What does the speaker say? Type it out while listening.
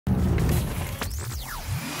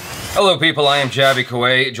Hello people, I am Jaby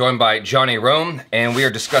Koay, joined by Johnny Rome, and we are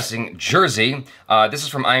discussing Jersey. This is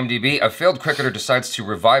from IMDb. A failed cricketer decides to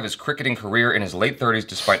revive his cricketing career in his late 30s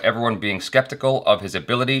despite everyone being skeptical of his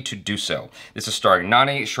ability to do so. This is starring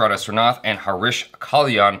Nani, Shraddha, Srinath, and Harish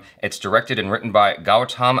Kalyan. It's directed and written by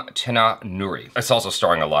Gowtam Tinnanuri. It's also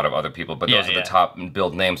starring a lot of other people, but those are the top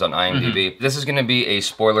billed names on IMDb. This is going to be a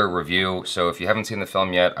spoiler review, so if you haven't seen the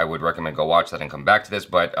film yet, I would recommend go watch that and come back to this,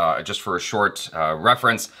 but just for a short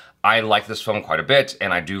reference, I like this film quite a bit,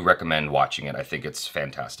 and I do recommend watching it. I think it's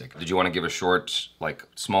fantastic. Did you want to give a short, like,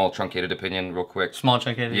 small, truncated opinion real quick? Small,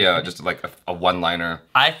 truncated? Yeah, just like a one-liner.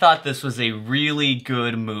 I thought this was a really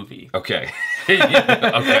good movie. Okay.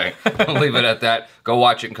 Okay. I'll leave it at that. Go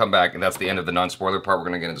watch it and come back, and that's the end of the non-spoiler part. We're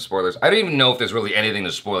going to get into spoilers. I don't even know if there's really anything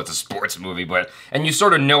to spoil. It's a sports movie, but... And you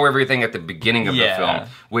sort of know everything at the beginning of the film,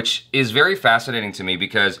 which is very fascinating to me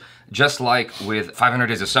because just like with 500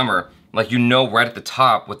 Days of Summer, like, you know right at the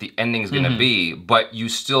top what the ending is going to be, but you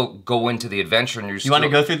still go into the adventure and you're still... You want to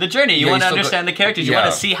go through the journey. You want to understand the characters. You want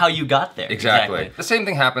to see how you got there. Exactly. The same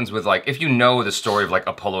thing happens with, like, if you know the story of, like,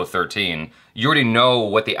 Apollo 13, you already know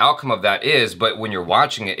what the outcome of that is, but when you're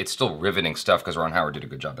watching it, it's still riveting stuff because Ron Howard did a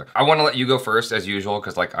good job there. I want to let you go first, as usual,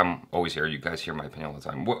 because, like, I'm always here. You guys hear my opinion all the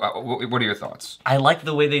time. What are your thoughts? I like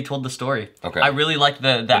the way they told the story. Okay. I really like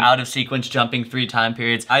the out-of-sequence jumping 3 time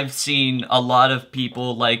periods. I've seen a lot of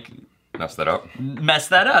people, like... Mess that up? Mess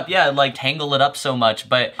that up, yeah, like tangle it up so much.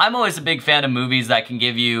 But I'm always a big fan of movies that can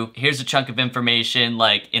give you, here's a chunk of information,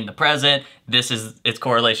 like in the present, this is its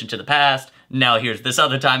correlation to the past, now here's this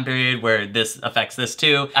other time period where this affects this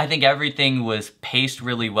too. I think everything was paced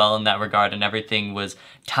really well in that regard and everything was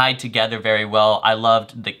tied together very well. I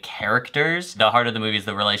loved the characters. The heart of the movie is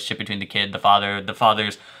the relationship between the kid, the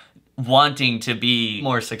father's wanting to be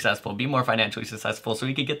more successful, be more financially successful so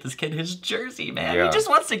he could get this kid his jersey, man. He just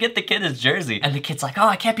wants to get the kid his jersey. And the kid's like, oh,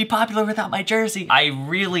 I can't be popular without my jersey. I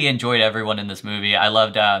really enjoyed everyone in this movie. I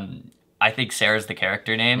loved, I think Sarah's the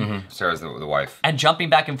character name. Sarah's the wife. And jumping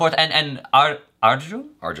back and forth, and Arjun?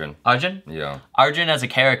 Arjun? Yeah. Arjun as a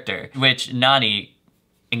character, which Nani...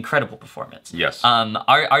 Incredible performance. Yes.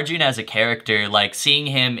 Arjun as a character, like seeing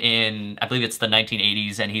him in, I believe it's the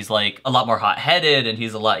 1980s, and he's like a lot more hot-headed, and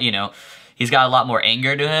he's a lot, you know, he's got a lot more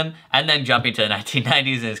anger to him, and then jumping to the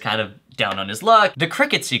 1990s and is kind of down on his luck. The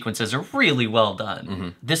cricket sequences are really well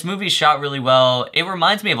done. This movie's shot really well. It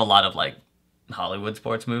reminds me of a lot of like Hollywood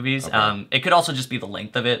sports movies. It could also just be the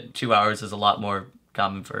length of it. 2 hours is a lot more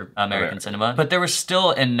common for American cinema. But there was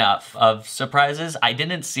still enough of surprises. I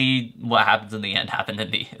didn't see what happens in the end happen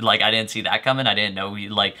in the, like, I didn't see that coming. I didn't know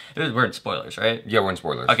we're in spoilers, right? Yeah, we're in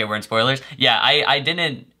spoilers. Okay, we're in spoilers. Yeah, I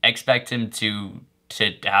didn't expect him to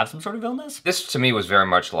have some sort of illness. This to me was very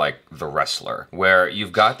much like The Wrestler, where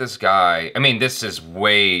you've got this guy, I mean, this is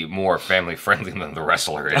way more family friendly than The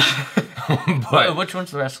Wrestler is. But which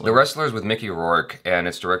one's The Wrestler? The Wrestler is with Mickey Rourke, and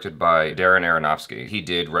it's directed by Darren Aronofsky. He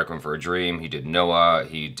did Requiem for a Dream, he did Noah,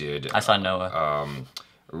 he did... I saw Noah.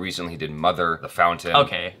 Recently he did Mother, The Fountain.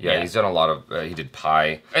 Okay, yeah. He's done a lot of, he did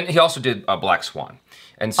Pi. And he also did Black Swan.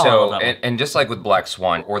 And so, and just like with Black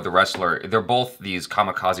Swan or The Wrestler, they're both these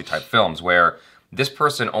kamikaze type films where this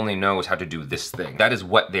person only knows how to do this thing. That is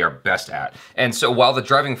what they are best at. And so while the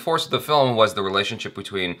driving force of the film was the relationship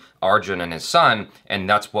between Arjun and his son, and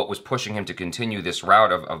that's what was pushing him to continue this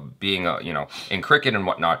route of being, you know, in cricket and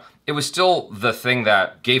whatnot, it was still the thing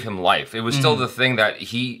that gave him life. It was still the thing that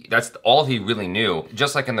that's all he really knew.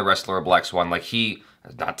 Just like in The Wrestler or Black Swan, like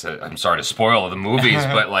I'm sorry to spoil the movies,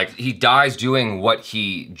 but like he dies doing what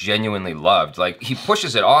he genuinely loved. Like he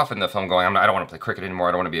pushes it off in the film going, I don't want to play cricket anymore,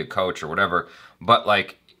 I don't want to be a coach or whatever. But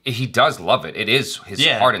like, he does love it. It is his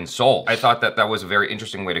heart and soul. I thought that was a very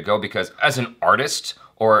interesting way to go because as an artist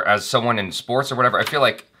or as someone in sports or whatever, I feel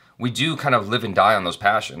like we do kind of live and die on those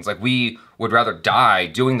passions. Like we would rather die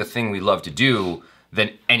doing the thing we love to do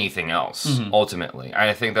than anything else, ultimately.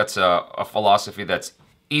 I think that's a philosophy that's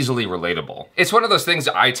easily relatable. It's one of those things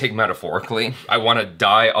that I take metaphorically. I want to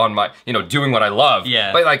die on my, you know, doing what I love.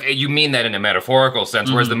 Yeah. But like, you mean that in a metaphorical sense,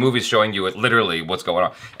 whereas the movie's showing you literally what's going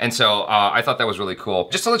on. And so I thought that was really cool.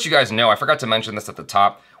 Just to let you guys know, I forgot to mention this at the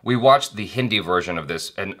top, we watched the Hindi version of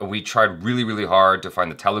this and we tried really, really hard to find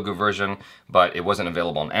the Telugu version, but it wasn't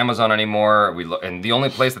available on Amazon anymore. And the only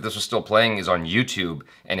place that this was still playing is on YouTube,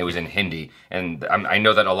 and it was in Hindi. And I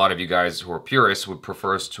know that a lot of you guys who are purists would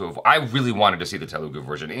prefer us to have, I really wanted to see the Telugu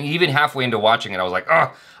version. And even halfway into watching it, I was like,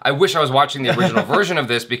 oh, I wish I was watching the original version of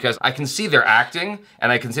this because I can see their acting,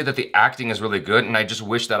 and I can see that the acting is really good, and I just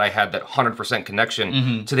wish that I had that 100%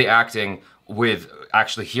 connection to the acting with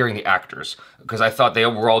actually hearing the actors, because I thought they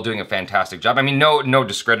were all doing a fantastic job. I mean, no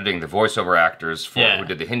discrediting the voiceover actors who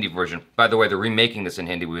did the Hindi version. By the way, they're remaking this in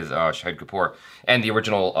Hindi with Shahid Kapoor and the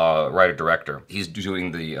original writer-director. He's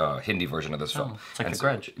doing the Hindi version of this film. It's like a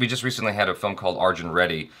grudge. We just recently had a film called Arjun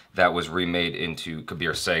Reddy that was remade into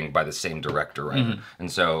Kabir Singh by the same director, right? And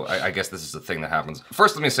so I guess this is the thing that happens.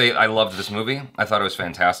 First, let me say I loved this movie. I thought it was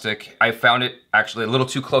fantastic. I found it actually a little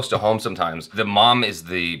too close to home sometimes. The mom is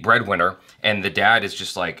the breadwinner, and the dad is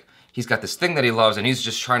just like, he's got this thing that he loves, and he's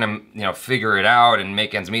just trying to, you know, figure it out and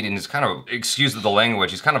make ends meet, and he's kind of, excuse the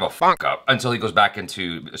language, he's kind of a fuck up until he goes back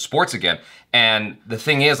into sports again. And the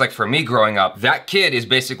thing is, like, for me growing up, that kid is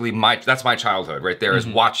basically that's my childhood right there, is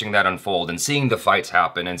watching that unfold and seeing the fights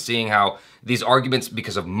happen and seeing how these arguments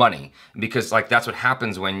because of money, because like that's what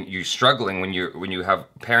happens when you're struggling, when you have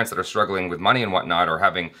parents that are struggling with money and whatnot, or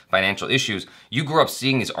having financial issues. You grow up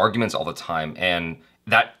seeing these arguments all the time, and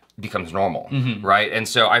that becomes normal, right? And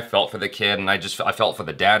so I felt for the kid, and I felt for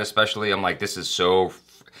the dad especially. I'm like, this is so,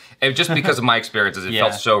 just because of my experiences, it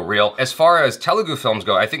felt so real. As far as Telugu films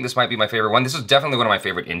go, I think this might be my favorite one. This is definitely one of my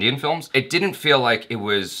favorite Indian films. It didn't feel like it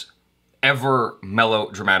was ever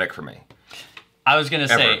melodramatic for me. I was gonna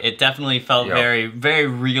say, it definitely felt very, very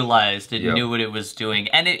realized. It knew what it was doing,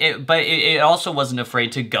 and but it also wasn't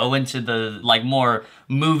afraid to go into the like more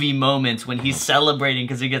movie moments when he's celebrating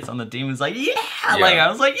because he gets on the team. He's like, like I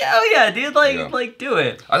was like, yeah, dude, like do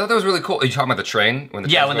it. I thought that was really cool. Are you talking about the train? When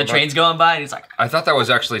the train's going by, and he's like, I thought that was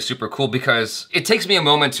actually super cool, because it takes me a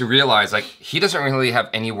moment to realize like he doesn't really have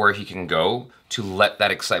anywhere he can go to let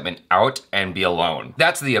that excitement out and be alone.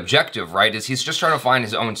 That's the objective, right? Is he's just trying to find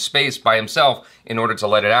his own space by himself in order to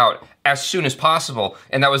let it out as soon as possible.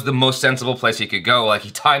 And that was the most sensible place he could go. Like, he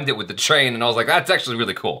timed it with the train, and I was like, that's actually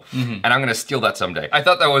really cool. And I'm gonna steal that someday. I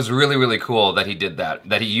thought that was really, really cool that he did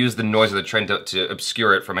that he used the noise of the train to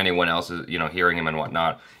obscure it from anyone else, you know, hearing him and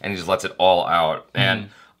whatnot. And he just lets it all out. And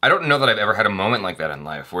I don't know that I've ever had a moment like that in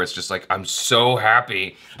life where it's just like, I'm so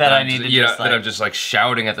happy that I need to that I'm just like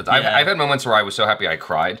shouting at the time. I've had moments where I was so happy I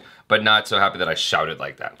cried, but not so happy that I shouted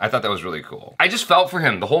like that. I thought that was really cool. I just felt for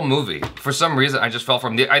him the whole movie. For some reason, I just felt for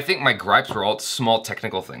him. I think my gripes were all small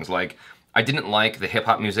technical things, like I didn't like the hip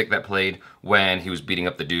hop music that played when he was beating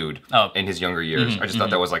up the dude in his younger years. I just thought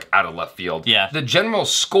that was like out of left field. The general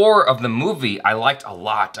score of the movie I liked a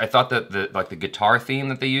lot. I thought that the guitar theme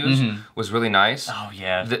that they used was really nice. Oh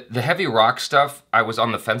yeah. The heavy rock stuff I was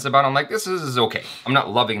on the fence about. I'm like, this is okay. I'm not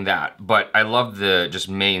loving that, but I love the just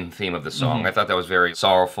main theme of the song. I thought that was very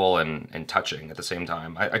sorrowful and touching at the same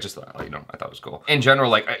time. I just thought, you know, I thought it was cool. In general,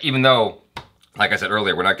 like, even though, like I said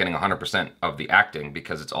earlier, we're not getting 100% of the acting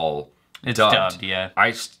because it's all dubbed,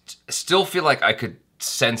 I still feel like I could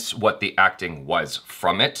sense what the acting was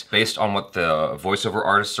from it based on what the voiceover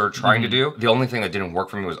artists are trying to do. The only thing that didn't work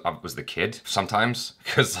for me was the kid sometimes,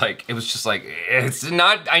 because like it was just like, it's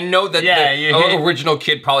not, I know that the original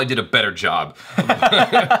kid probably did a better job.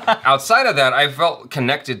 Outside of that, I felt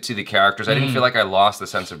connected to the characters. I didn't feel like I lost the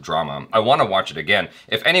sense of drama. I want to watch it again.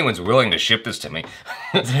 If anyone's willing to ship this to me,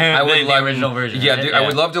 I would the original version. I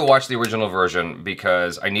would love to watch the original version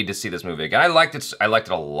because I need to see this movie again. I liked it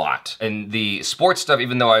a lot. And the sports stuff,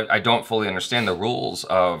 even though I don't fully understand the rules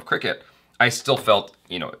of cricket, I still felt,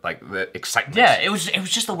 you know, like the excitement. Yeah, it was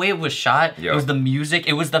just the way it was shot. It was the music.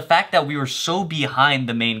 It was the fact that we were so behind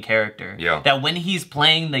the main character that when he's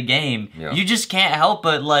playing the game, you just can't help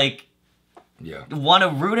but like want to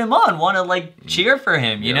root him on, want to like cheer for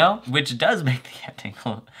him, you know? Which does make the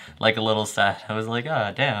ending like a little sad. I was like,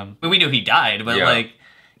 oh, damn. We knew he died, but like,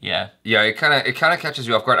 yeah, it kind of catches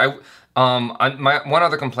you off guard. My one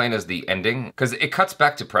other complaint is the ending, because it cuts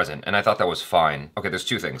back to present, and I thought that was fine. Okay, there's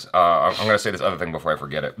two things. I'm gonna say this other thing before I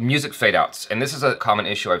forget it. Music fade outs, and this is a common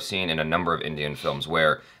issue I've seen in a number of Indian films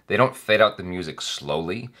where they don't fade out the music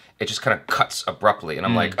slowly. It just kind of cuts abruptly, and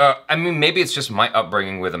I'm like, I mean, maybe it's just my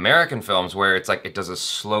upbringing with American films where it's like it does a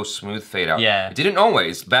slow, smooth fade out. It didn't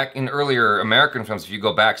always. Back in earlier American films, if you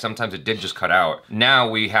go back, sometimes it did just cut out. Now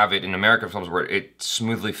we have it in American films where it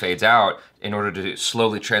smoothly fades out in order to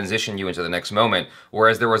slowly transition you into the next moment.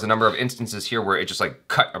 Whereas there was a number of instances here where it just like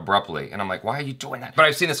cut abruptly. And I'm like, why are you doing that? But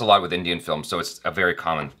I've seen this a lot with Indian films, so it's a very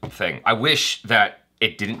common thing. I wish that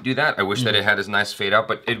it didn't do that. I wish that it had this nice fade out,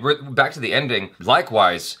 but back to the ending,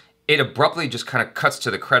 likewise, it abruptly just kind of cuts to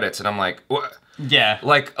the credits, and I'm like, what? Yeah.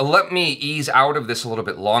 Like, let me ease out of this a little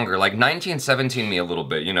bit longer. Like, 1917 me a little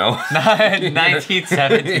bit, you know?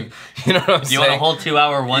 1917. You know what I'm saying? You want a whole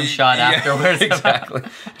 2-hour one-shot afterwards? Exactly.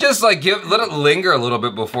 Just like let it linger a little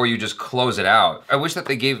bit before you just close it out. I wish that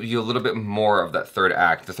they gave you a little bit more of that third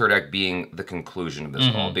act, the third act being the conclusion of this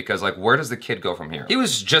all, because like, where does the kid go from here? He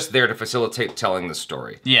was just there to facilitate telling the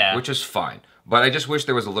story. Yeah. Which is fine. But I just wish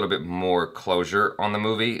there was a little bit more closure on the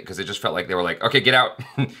movie, because it just felt like they were like, okay, get out,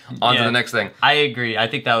 on to the next thing. I agree. I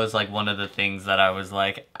think that was like one of the things that I was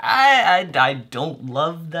like, I don't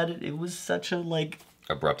love that it was such a like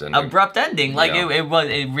abrupt ending. Like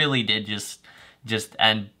it really did just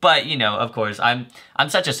end. But you know, of course, I'm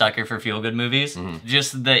such a sucker for feel-good movies.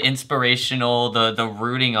 Just the inspirational, the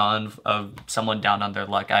rooting on of someone down on their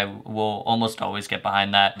luck. I will almost always get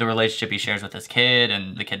behind that. The relationship he shares with his kid,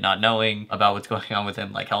 and the kid not knowing about what's going on with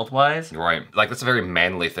him, like health-wise. Right. Like, that's a very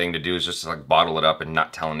manly thing to do, is just to like bottle it up and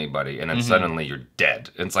not tell anybody, and then suddenly you're dead.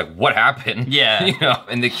 And it's like, what happened? Yeah. You know.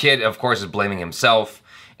 And the kid, of course, is blaming himself.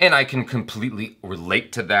 And I can completely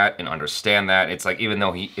relate to that and understand that. It's like, even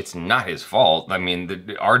though it's not his fault. I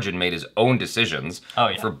mean, Arjun made his own decisions. Oh,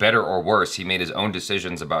 yeah. For better or worse, he made his own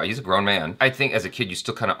decisions about, he's a grown man. I think as a kid, you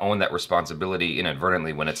still kind of own that responsibility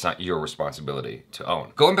inadvertently when it's not your responsibility to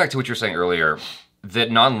own. Going back to what you were saying earlier, the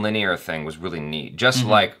non-linear thing was really neat. Just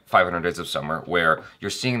like 500 Days of Summer, where you're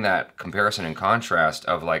seeing that comparison and contrast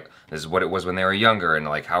of like, this is what it was when they were younger, and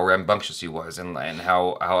like how rambunctious he was, and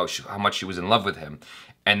how much she was in love with him.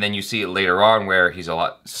 And then you see it later on where he's a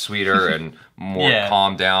lot sweeter and more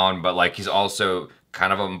calmed down, but like he's also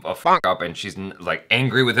kind of a fuck up, and she's like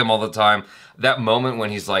angry with him all the time. That moment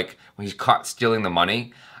when he's caught stealing the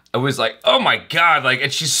money, it was like, oh my God, like,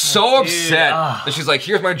 and she's so upset. And she's like,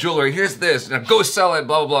 here's my jewelry, here's this, and go sell it,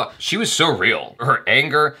 blah, blah, blah. She was so real. Her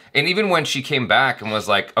anger, and even when she came back and was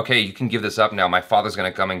like, okay, you can give this up now, my father's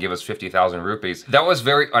gonna come and give us 50,000 rupees. That was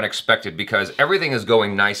very unexpected, because everything is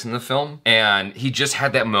going nice in the film, and he just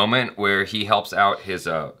had that moment where he helps out his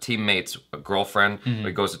teammate's girlfriend.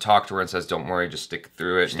 He goes to talk to her and says, don't worry, just stick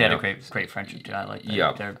through it. They had a great friendship, I like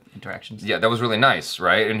their interactions. Yeah, that was really nice,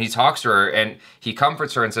 right? And he talks to her, and he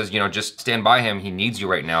comforts her and says, you know, just stand by him. He needs you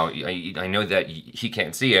right now. I know that he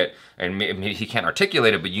can't see it, and maybe he can't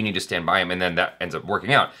articulate it, but you need to stand by him. And then that ends up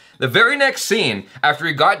working out. The very next scene, after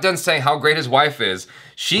he got done saying how great his wife is,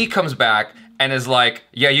 she comes back and is like,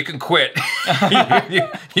 yeah, you can quit.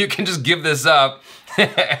 you can just give this up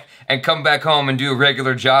and come back home and do a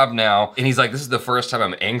regular job now. And he's like, this is the first time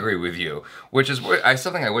I'm angry with you, which is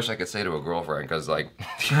something I wish I could say to a girlfriend, because like,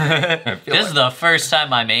 this is the first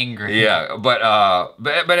time I'm angry. Yeah, but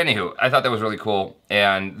anywho, I thought that was really cool.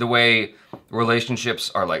 And the way relationships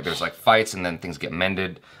are, like, there's like fights and then things get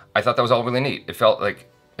mended. I thought that was all really neat. It felt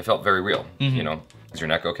very real, you know? Is your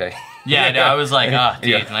neck okay? Yeah, no, I was like, oh,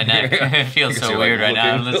 dude, my neck feels so weird right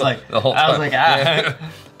now. It's like, the whole time. I was like,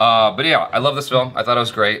 ah. But yeah, I love this film. I thought it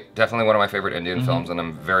was great. Definitely one of my favorite Indian films, and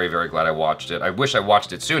I'm very, very glad I watched it. I wish I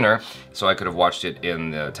watched it sooner, so I could have watched it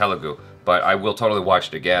in Telugu. But I will totally watch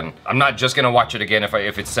it again. I'm not just gonna watch it again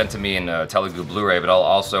if it's sent to me in Telugu Blu-ray, but I'll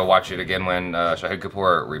also watch it again when Shahid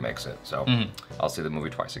Kapoor remakes it. So I'll see the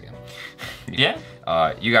movie twice again. Yeah.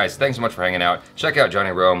 You guys, thanks so much for hanging out. Check out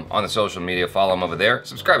Johnny Rome on the social media. Follow him over there.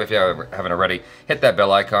 Subscribe if you haven't already. Hit that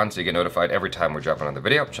bell icon so you get notified every time we drop another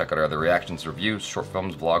video. Check out our other reactions, reviews, short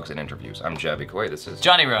films, vlogs, and interviews. I'm Jaby Koay. This is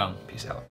Johnny Rome. Peace out.